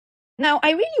Now,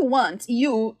 I really want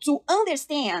you to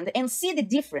understand and see the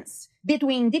difference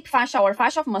between deep fascia or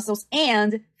fascia of muscles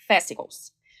and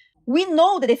fascicles. We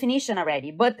know the definition already,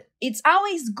 but it's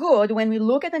always good when we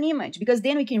look at an image because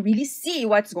then we can really see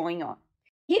what's going on.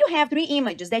 Here you have 3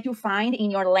 images that you find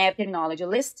in your lab terminology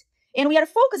list, and we are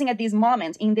focusing at this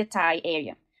moment in the thigh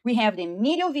area. We have the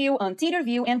medial view, anterior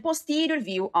view, and posterior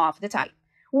view of the thigh.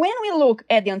 When we look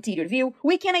at the anterior view,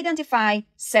 we can identify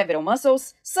several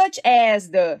muscles, such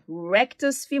as the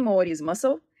rectus femoris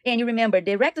muscle. And you remember,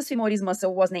 the rectus femoris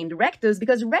muscle was named rectus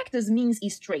because rectus means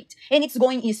straight, and it's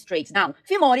going straight down.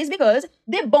 Femoris because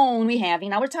the bone we have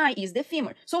in our thigh is the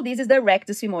femur. So this is the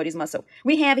rectus femoris muscle.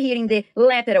 We have here in the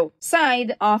lateral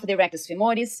side of the rectus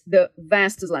femoris, the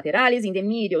vastus lateralis, in the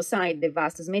medial side, the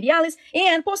vastus medialis,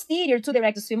 and posterior to the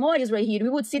rectus femoris right here, we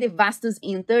would see the vastus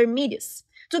intermedius.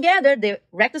 Together, the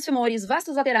rectus femoris,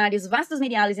 vastus lateralis, vastus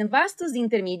medialis, and vastus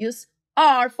intermedius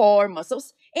are 4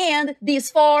 muscles, and these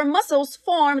 4 muscles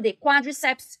form the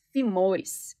quadriceps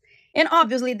femoris. And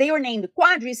obviously, they are named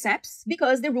quadriceps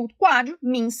because the root quadr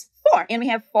means 4, and we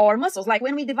have 4 muscles. Like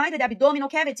when we divided the abdominal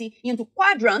cavity into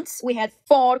quadrants, we had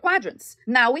 4 quadrants.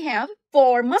 Now we have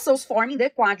 4 muscles forming the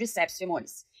quadriceps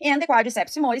femoris. And the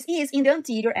quadriceps femoris is in the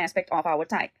anterior aspect of our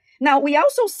thigh. Now, we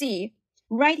also see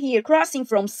right here, crossing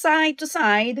from side to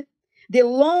side, the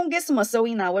longest muscle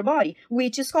in our body,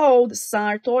 which is called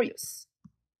Sartorius,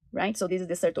 right? So this is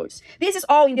the Sartorius. This is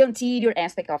all in the anterior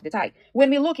aspect of the thigh. When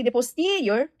we look at the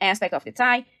posterior aspect of the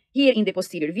thigh, here in the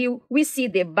posterior view, we see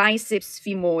the biceps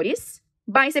femoris.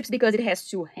 Biceps because it has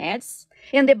 2 heads.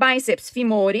 And the biceps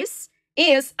femoris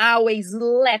is always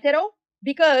lateral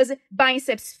because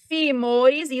biceps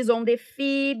femoris is on the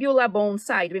fibula bone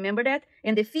side. Remember that?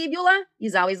 And the fibula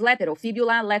is always lateral.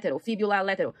 Fibula, lateral, fibula,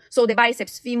 lateral. So the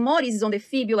biceps femoris is on the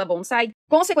fibula bone side.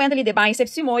 Consequently, the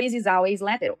biceps femoris is always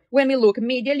lateral. When we look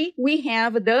medially, we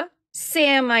have the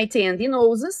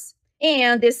semitendinosus.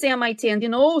 And the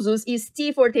semitendinosus is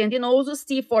T for tendinosus,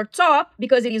 T for top,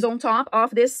 because it is on top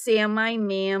of the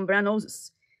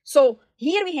semimembranosus. So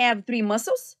here we have 3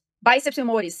 muscles. Biceps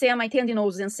femoris,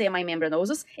 semitendinosus, and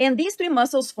semimembranosus, and these 3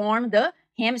 muscles form the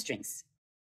hamstrings.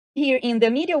 Here in the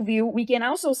medial view, we can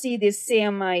also see the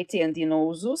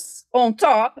semitendinosus on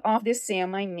top of the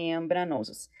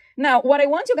semimembranosus. Now, what I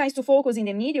want you guys to focus in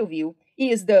the medial view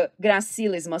is the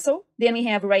Gracilis muscle. Then we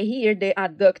have right here the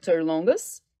adductor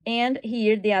longus, and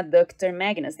here the adductor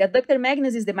magnus. The adductor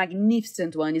magnus is the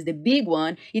magnificent one, is the big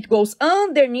one. It goes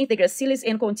underneath the gracilis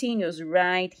and continues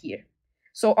right here.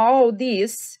 So all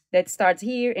this that starts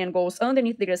here and goes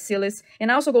underneath the gracilis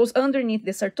and also goes underneath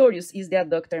the sartorius is the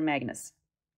adductor magnus.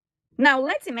 Now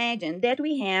let's imagine that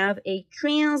we have a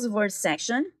transverse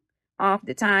section of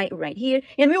the thigh right here,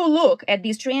 and we will look at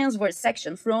this transverse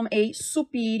section from a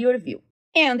superior view.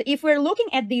 And if we're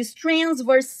looking at this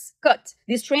transverse cut,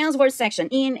 this transverse section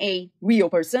in a real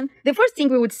person, the first thing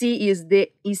we would see is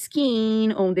the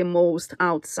skin on the most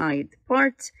outside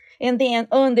part. And then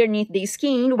underneath the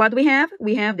skin, what we have?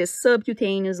 We have the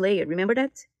subcutaneous layer. Remember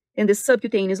that? And the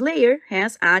subcutaneous layer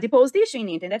has adipose tissue in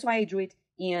it. And that's why I drew it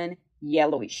in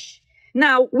yellowish.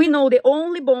 Now, we know the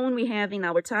only bone we have in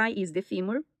our thigh is the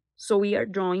femur. So we are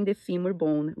drawing the femur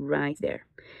bone right there.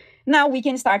 Now we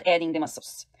can start adding the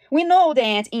muscles. We know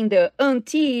that in the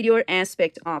anterior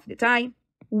aspect of the thigh,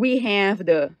 we have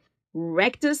the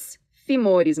rectus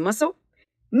femoris muscle.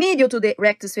 Medial to the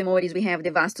rectus femoris, we have the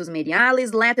vastus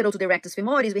medialis. Lateral to the rectus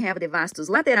femoris, we have the vastus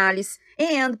lateralis.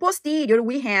 And posterior,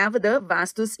 we have the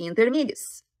vastus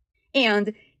intermedius.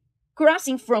 And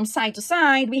crossing from side to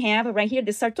side, we have right here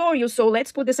the sartorius. So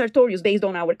let's put the sartorius based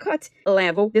on our cut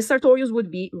level. The sartorius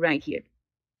would be right here.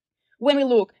 When we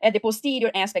look at the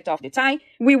posterior aspect of the thigh,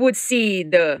 we would see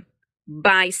the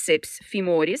biceps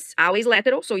femoris, always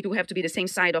lateral, so it will have to be the same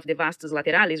side of the vastus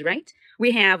lateralis, right?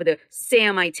 We have the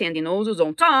semitendinosus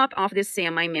on top of the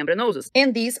semimembranosus,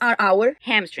 and these are our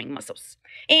hamstring muscles.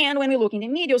 And when we look in the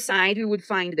medial side, we would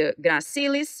find the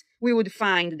gracilis, we would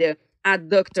find the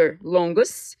adductor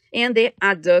longus, and the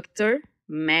adductor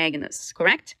magnus,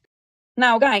 correct?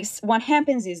 Now, guys, what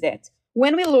happens is that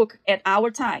when we look at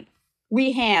our thigh,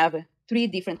 we have 3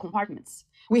 different compartments.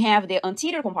 We have the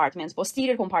anterior compartment,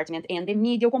 posterior compartment, and the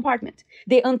medial compartment.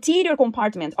 The anterior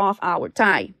compartment of our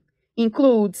thigh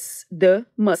includes the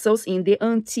muscles in the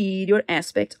anterior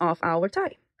aspect of our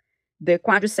thigh, the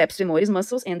quadriceps femoris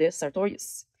muscles and the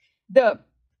sartorius. The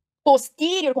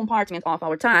posterior compartment of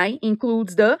our thigh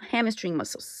includes the hamstring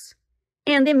muscles.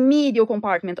 And the medial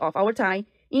compartment of our thigh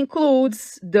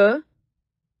includes the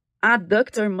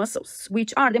adductor muscles,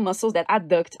 which are the muscles that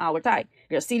adduct our thigh.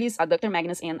 Gracilis, adductor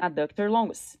magnus, and adductor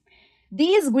longus.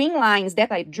 These green lines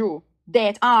that I drew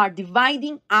that are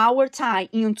dividing our thigh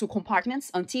into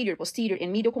compartments, anterior, posterior,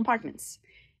 and medial compartments,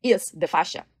 is the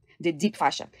fascia, the deep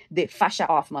fascia, the fascia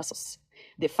of muscles.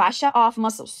 The fascia of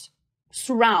muscles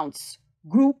surrounds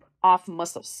group of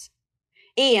muscles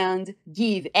and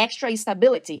give extra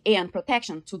stability and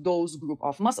protection to those group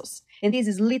of muscles. And this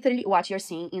is literally what you're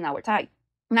seeing in our thigh.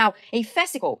 Now, a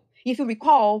fascicle, if you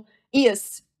recall,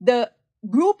 is the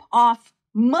group of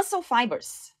muscle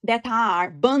fibers that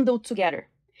are bundled together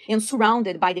and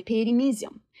surrounded by the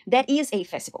perimysium. That is a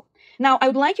fascicle. Now, I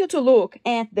would like you to look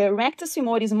at the rectus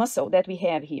femoris muscle that we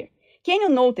have here. Can you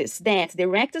notice that the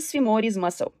rectus femoris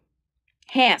muscle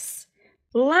has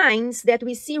lines that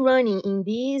we see running in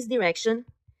this direction,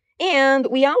 and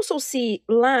we also see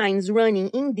lines running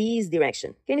in this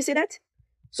direction? Can you see that?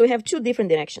 So we have two different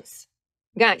directions.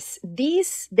 Guys,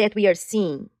 these that we are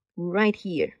seeing right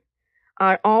here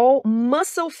are all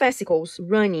muscle fascicles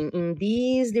running in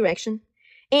this direction.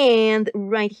 And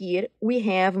right here, we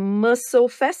have muscle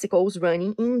fascicles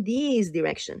running in this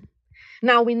direction.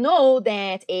 Now, we know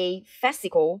that a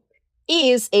fascicle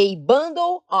is a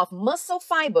bundle of muscle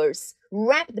fibers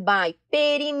wrapped by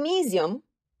perimysium.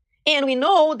 And we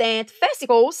know that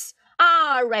fascicles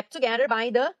are wrapped together by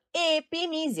the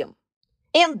epimysium.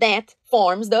 And that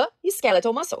forms the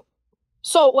skeletal muscle.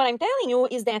 So what I'm telling you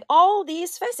is that all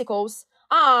these fascicles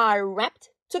are wrapped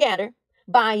together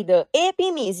by the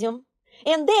epimysium.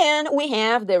 And then we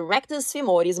have the rectus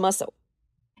femoris muscle.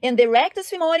 And the rectus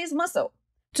femoris muscle,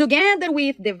 together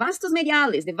with the vastus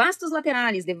medialis, the vastus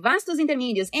lateralis, the vastus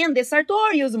intermedius, and the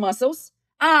Sartorius muscles,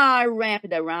 are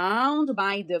wrapped around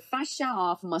by the fascia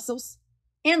of muscles.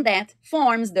 And that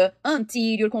forms the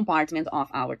anterior compartment of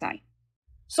our thigh.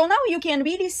 So now you can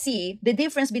really see the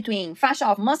difference between fascia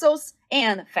of muscles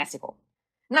and fascicle.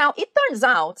 Now, it turns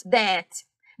out that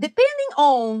depending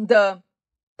on the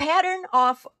pattern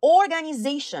of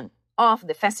organization of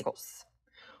the fascicles,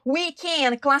 we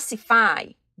can classify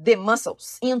the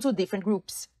muscles into different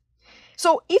groups.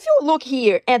 So if you look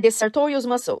here at the Sartorius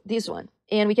muscle, this one,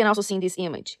 and we can also see in this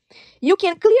image, you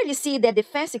can clearly see that the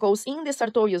fascicles in the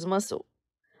Sartorius muscle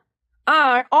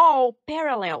are all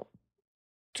parallel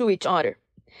to each other.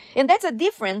 And that's a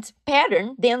different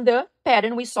pattern than the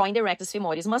pattern we saw in the rectus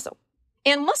femoris muscle.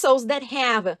 And muscles that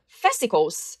have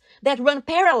fascicles that run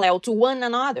parallel to one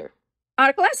another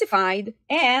are classified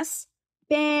as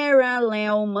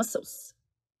parallel muscles.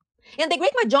 And the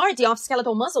great majority of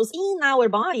skeletal muscles in our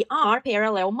body are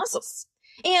parallel muscles.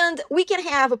 And we can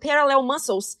have parallel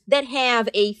muscles that have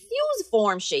a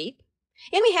fusiform shape,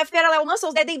 and we have parallel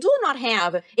muscles that they do not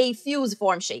have a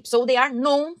fusiform shape. So they are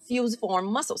non-fusiform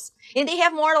muscles. And they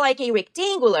have more like a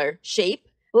rectangular shape,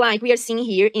 like we are seeing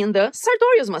here in the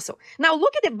Sartorius muscle. Now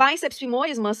look at the biceps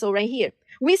femoris muscle right here.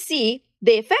 We see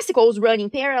the fascicles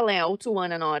running parallel to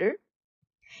one another,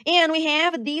 and we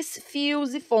have this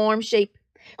fusiform shape.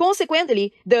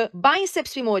 Consequently, the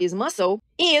biceps femoris muscle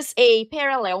is a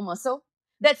parallel muscle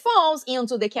that falls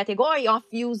into the category of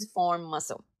fusiform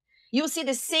muscle. You see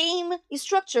the same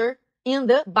structure in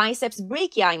the biceps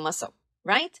brachii muscle,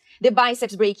 right? The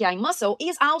biceps brachii muscle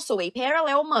is also a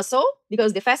parallel muscle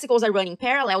because the fascicles are running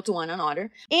parallel to one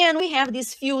another. And we have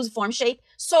this fusiform shape,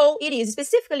 so it is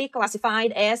specifically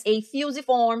classified as a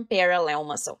fusiform parallel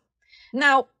muscle.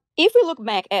 Now, if we look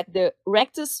back at the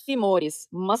rectus femoris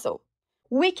muscle,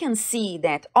 we can see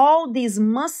that all these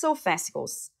muscle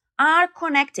fascicles are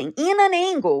connecting in an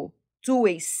angle to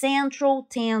a central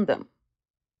tendon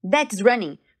that's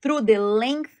running through the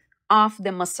length of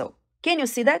the muscle. Can you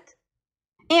see that?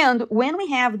 And when we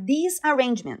have this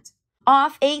arrangement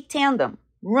of a tendon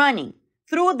running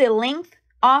through the length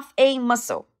of a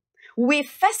muscle with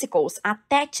fascicles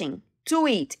attaching to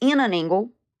it in an angle,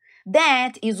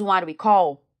 that is what we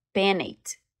call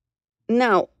pennate.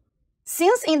 Now,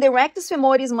 since in the rectus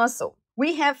femoris muscle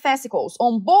we have fascicles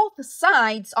on both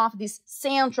sides of this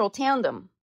central tendon,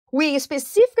 we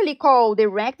specifically call the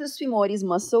rectus femoris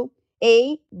muscle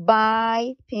a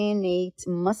bipennate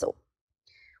muscle.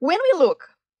 When we look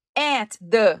at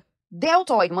the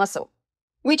deltoid muscle,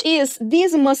 which is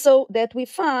this muscle that we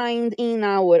find in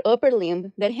our upper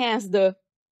limb that has the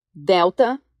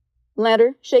delta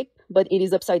letter shape, but it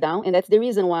is upside down, and that's the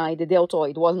reason why the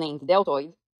deltoid was named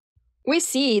deltoid. We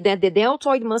see that the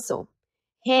deltoid muscle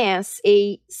has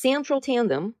a central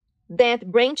tendon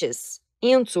that branches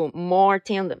into more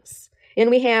tendons. And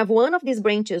we have one of these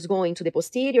branches going to the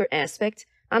posterior aspect,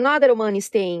 another one is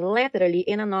staying laterally,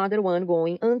 and another one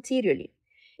going anteriorly.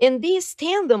 And these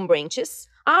tendon branches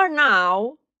are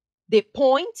now the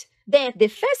point that the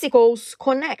fascicles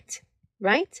connect,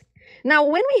 right? Now,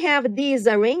 when we have this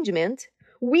arrangement,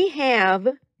 we have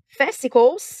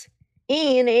fascicles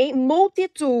in a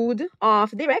multitude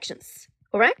of directions,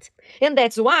 correct? And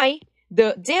that's why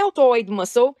the deltoid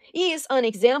muscle is an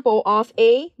example of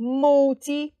a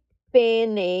multipennate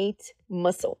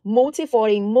muscle, multi for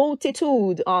a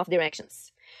multitude of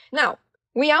directions. Now,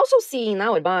 we also see in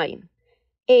our body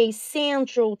a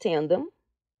central tendon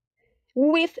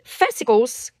with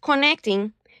fascicles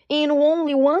connecting in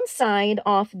only one side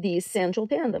of this central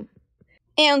tendon.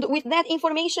 And with that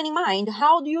information in mind,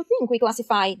 how do you think we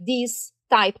classify this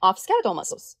type of skeletal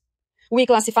muscles? We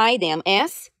classify them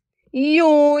as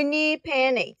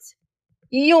unipennate.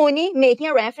 Uni making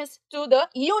a reference to the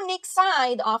unique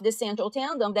side of the central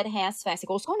tendon that has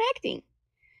fascicles connecting.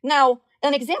 Now,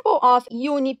 an example of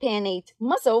unipennate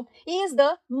muscle is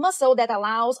the muscle that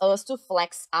allows us to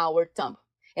flex our thumb.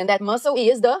 And that muscle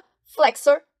is the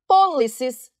flexor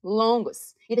pollicis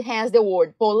longus. It has the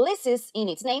word pollicis in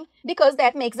its name because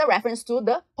that makes a reference to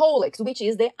the pollex, which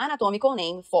is the anatomical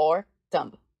name for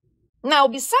thumb. Now,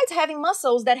 besides having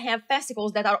muscles that have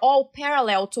fascicles that are all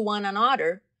parallel to one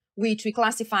another, which we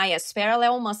classify as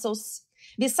parallel muscles,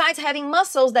 besides having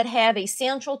muscles that have a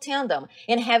central tendon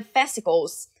and have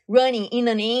fascicles running in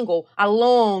an angle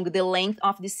along the length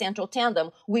of the central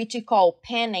tendon, which we call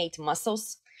pennate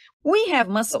muscles, we have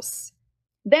muscles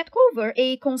that cover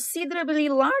a considerably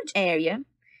large area,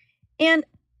 and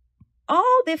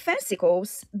all the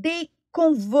fascicles, they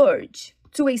converge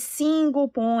to a single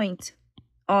point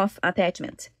of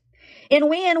attachment. And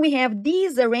when we have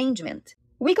this arrangement,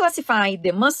 we classify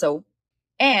the muscle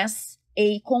as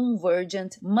a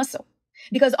convergent muscle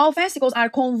because all fascicles are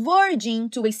converging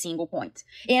to a single point.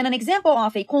 And an example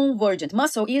of a convergent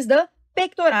muscle is the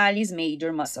pectoralis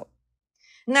major muscle.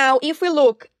 Now, if we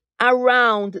look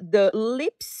around the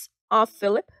lips of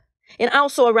Philip and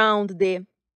also around the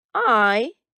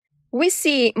eye, we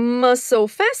see muscle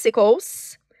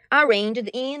fascicles arranged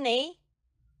in a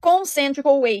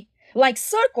concentrical way, like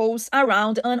circles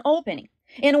around an opening.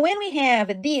 And when we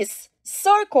have these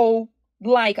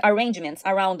circle-like arrangements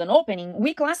around an opening,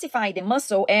 we classify the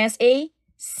muscle as a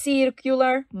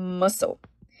circular muscle.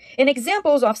 And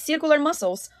examples of circular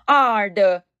muscles are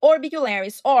the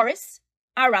orbicularis oris,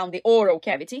 around the oral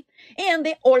cavity, and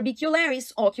the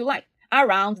orbicularis oculi,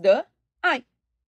 around the eye.